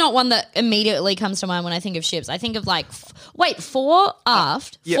 Prow is not one that immediately comes to mind when I think of ships. I think of like, fore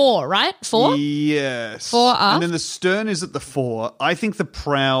aft, yeah. 4, right? 4. Yes. Fore aft? And then the stern is at the fore. I think the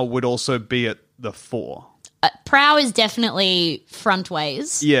prow would also be at the fore. Prow is definitely front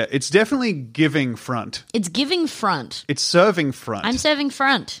ways. Yeah, it's definitely giving front. It's giving front. It's serving front. I'm serving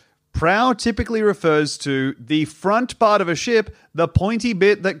front. Prow typically refers to the front part of a ship, the pointy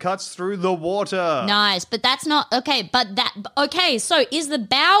bit that cuts through the water. Nice, but that's not okay. So is the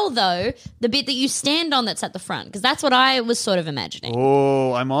bow though the bit that you stand on that's at the front? Because that's what I was sort of imagining.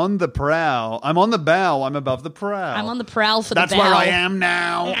 Oh, I'm on the prow. I'm on the bow. I'm above the prow. I'm on the prowl for That's the bow. where I am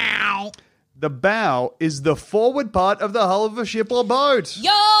now. The bow is the forward part of the hull of a ship or boat.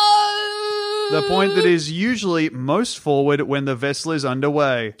 Yo! The point that is usually most forward when the vessel is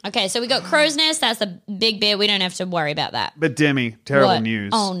underway. Okay, so we got crow's nest. That's the big bit. We don't have to worry about that. But Demi, terrible What?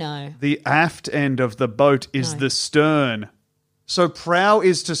 news. Oh, no. The aft end of the boat is the stern. So prow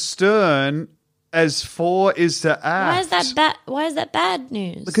is to stern as fore is to aft. Why is that bad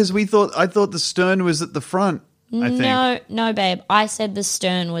news? Because I thought the stern was at the front, I think. No, babe. I said the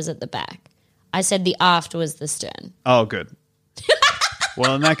stern was at the back. I said the aft was the stern. Oh, good.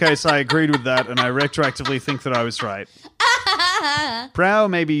 Well, in that case, I agreed with that, and I retroactively think that I was right. Prow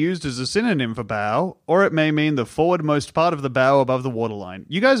may be used as a synonym for bow, or it may mean the forwardmost part of the bow above the waterline.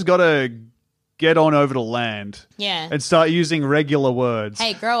 You guys got to get on over to land. Yeah. And start using regular words.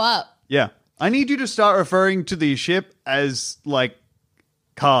 Hey, grow up. Yeah. I need you to start referring to the ship as, like,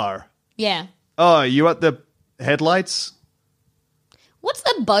 car. Yeah. Oh, you at the headlights? What's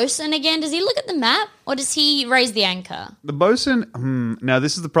the bosun again? Does he look at the map or does he raise the anchor? The bosun, now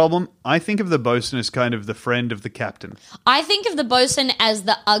this is the problem. I think of the bosun as kind of the friend of the captain. I think of the bosun as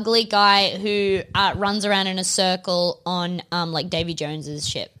the ugly guy who runs around in a circle on like Davy Jones's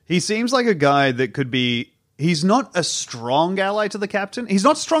ship. He seems like a guy that could be... He's not a strong ally to the captain. He's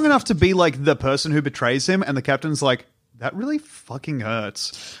not strong enough to be like the person who betrays him, and the captain's like, that really fucking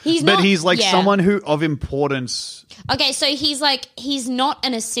hurts. He's he's like yeah. someone who of importance. Okay, so he's not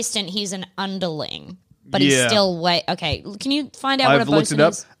an assistant, he's an underling. But he's Yeah. still Okay, can you find out what a I've looked bosun it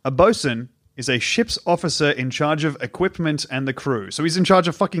up. is? A bosun is a ship's officer in charge of equipment and the crew. So he's in charge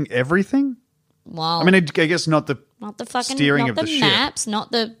of fucking everything? Well, I mean, I guess not the fucking steering not of the ship. maps,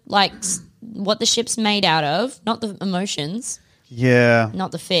 not the what the ship's made out of, not the emotions, Yeah.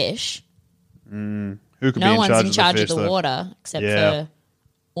 not the fish. Who could No be one's in charge fish, of the though? water except Yeah.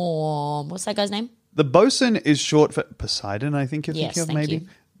 for what's that guy's name? The bosun is short for Poseidon, I think you're Yes, thinking of, thank maybe. you.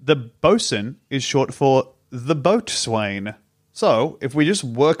 The bosun is short for the boatswain. So, if we just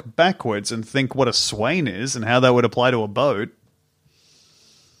work backwards and think what a swain is and how that would apply to a boat.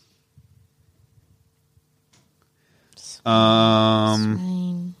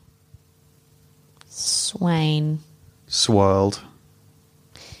 Swain. Swirled.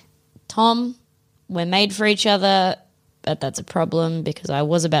 Tom, we're made for each other, but that's a problem because I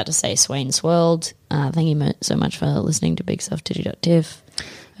was about to say Swain Swirled. Thank you so much for listening to BigSoftTitty.tiff.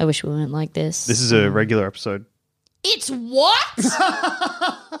 I wish we weren't like this. This is a regular episode. It's what?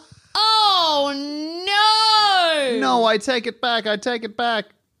 Oh, no. No, I take it back. I take it back.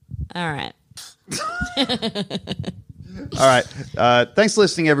 All right. All right. Thanks for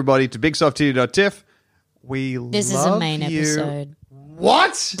listening, everybody, to BigSoftTitty.tiff. This is a main you. episode.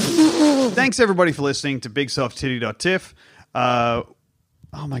 What? Thanks, everybody, for listening to BigSoftTitty.tiff. Oh,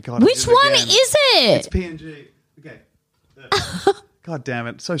 my God. Which one is It's it? PNG. Okay. God damn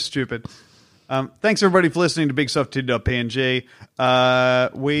it. So stupid. Thanks, everybody, for listening to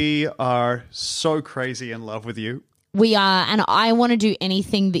BigSoftTitty.png. We are so crazy in love with you. We are, and I want to do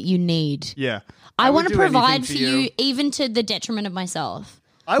anything that you need. Yeah. I would want to do anything provide for you, even to the detriment of myself.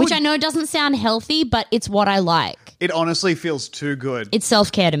 I which would- I know doesn't sound healthy, but it's what I like. It honestly feels too good. It's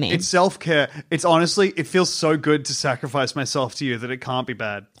self-care to me. It's self-care. It's honestly, it feels so good to sacrifice myself to you that it can't be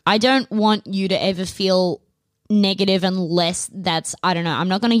bad. I don't want you to ever feel negative unless that's, I don't know, I'm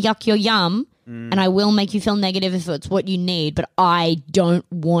not going to yuck your yum, and I will make you feel negative if it's what you need, but I don't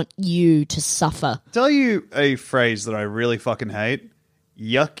want you to suffer. Tell you a phrase that I really fucking hate.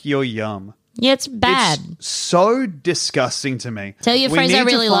 Yuck your yum. Yeah, it's bad. It's so disgusting to me. Tell you a We phrase I need to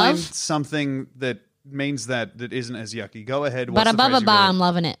really find love. something that means that isn't as yucky. Go ahead. What's But the phrase you really- I'm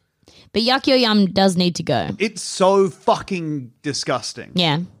loving it. But yuck your yum does need to go. It's so fucking disgusting.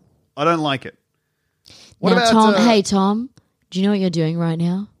 Yeah. I don't like it. What now, about Tom, hey, Tom, do you know what you're doing right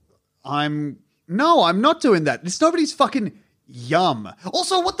now? I'm not doing that. It's nobody's fucking yum.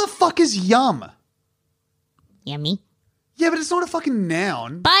 Also, what the fuck is yum? Yummy. Yeah, but it's not a fucking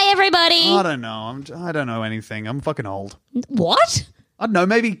noun. Bye, everybody. I don't know. I don't know anything. I'm fucking old. What? I don't know.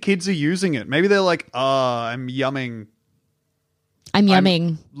 Maybe kids are using it. Maybe they're like, I'm yumming. I'm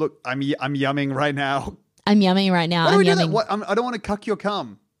yumming. Look, I'm yumming right now. I'm yumming right now. Why do I'm we do yumming. that? What? I don't want to cuck your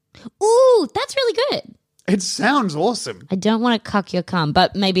cum. Ooh, that's really good. It sounds awesome. I don't want to cuck your cum,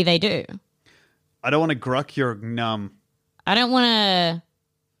 but maybe they do. I don't want to gruck your num. I don't want to.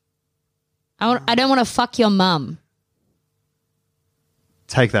 I don't want to fuck your mum.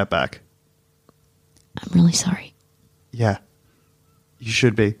 Take that back. I'm really sorry. Yeah. You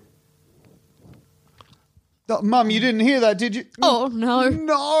should be. Oh, Mum, you didn't hear that, did you? Oh no.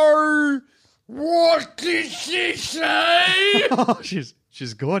 No. What did she say? Oh, she's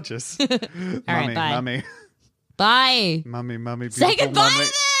gorgeous. All right, bye. Mummy. Bye. Mummy, Say beautiful goodbye mummy.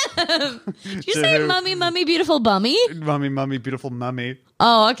 to them. Did you To say who? mummy, beautiful bummy? Mummy, beautiful mummy.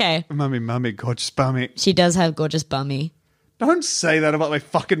 Oh, okay. Mummy, gorgeous bummy. She does have gorgeous bummy. Don't say that about my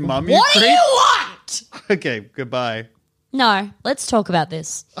fucking mum, you What do creep. you want? Okay, goodbye. No, let's talk about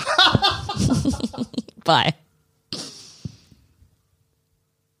this. Bye.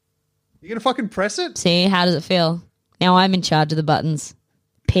 You gonna fucking press it? See, how does it feel? Now I'm in charge of the buttons.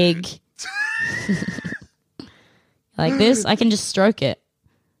 Pig. Like this, I can just stroke it.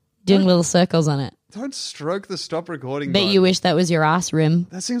 Doing little circles on it. Don't stroke the stop recording Bet button. you wish that was your ass rim.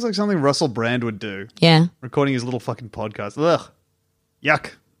 That seems like something Russell Brand would do. Yeah. Recording his little fucking podcast. Ugh.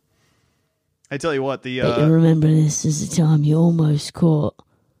 Yuck. I tell you what, the Bet you remember this is the time you almost caught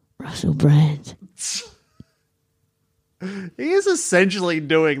Russell Brand. he is essentially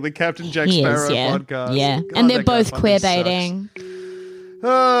doing the Captain Jack He Sparrow is, yeah. podcast. Yeah. God, And they're that guy both fucking queer sucks. baiting.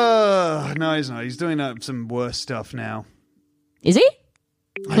 No, he's not. He's doing some worse stuff now. Is he?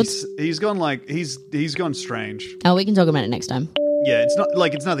 He's gone like he's gone strange. Oh, we can talk about it next time. Yeah, it's not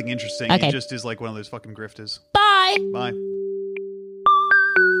like it's nothing interesting. Okay. He just is like one of those fucking grifters. Bye. Bye.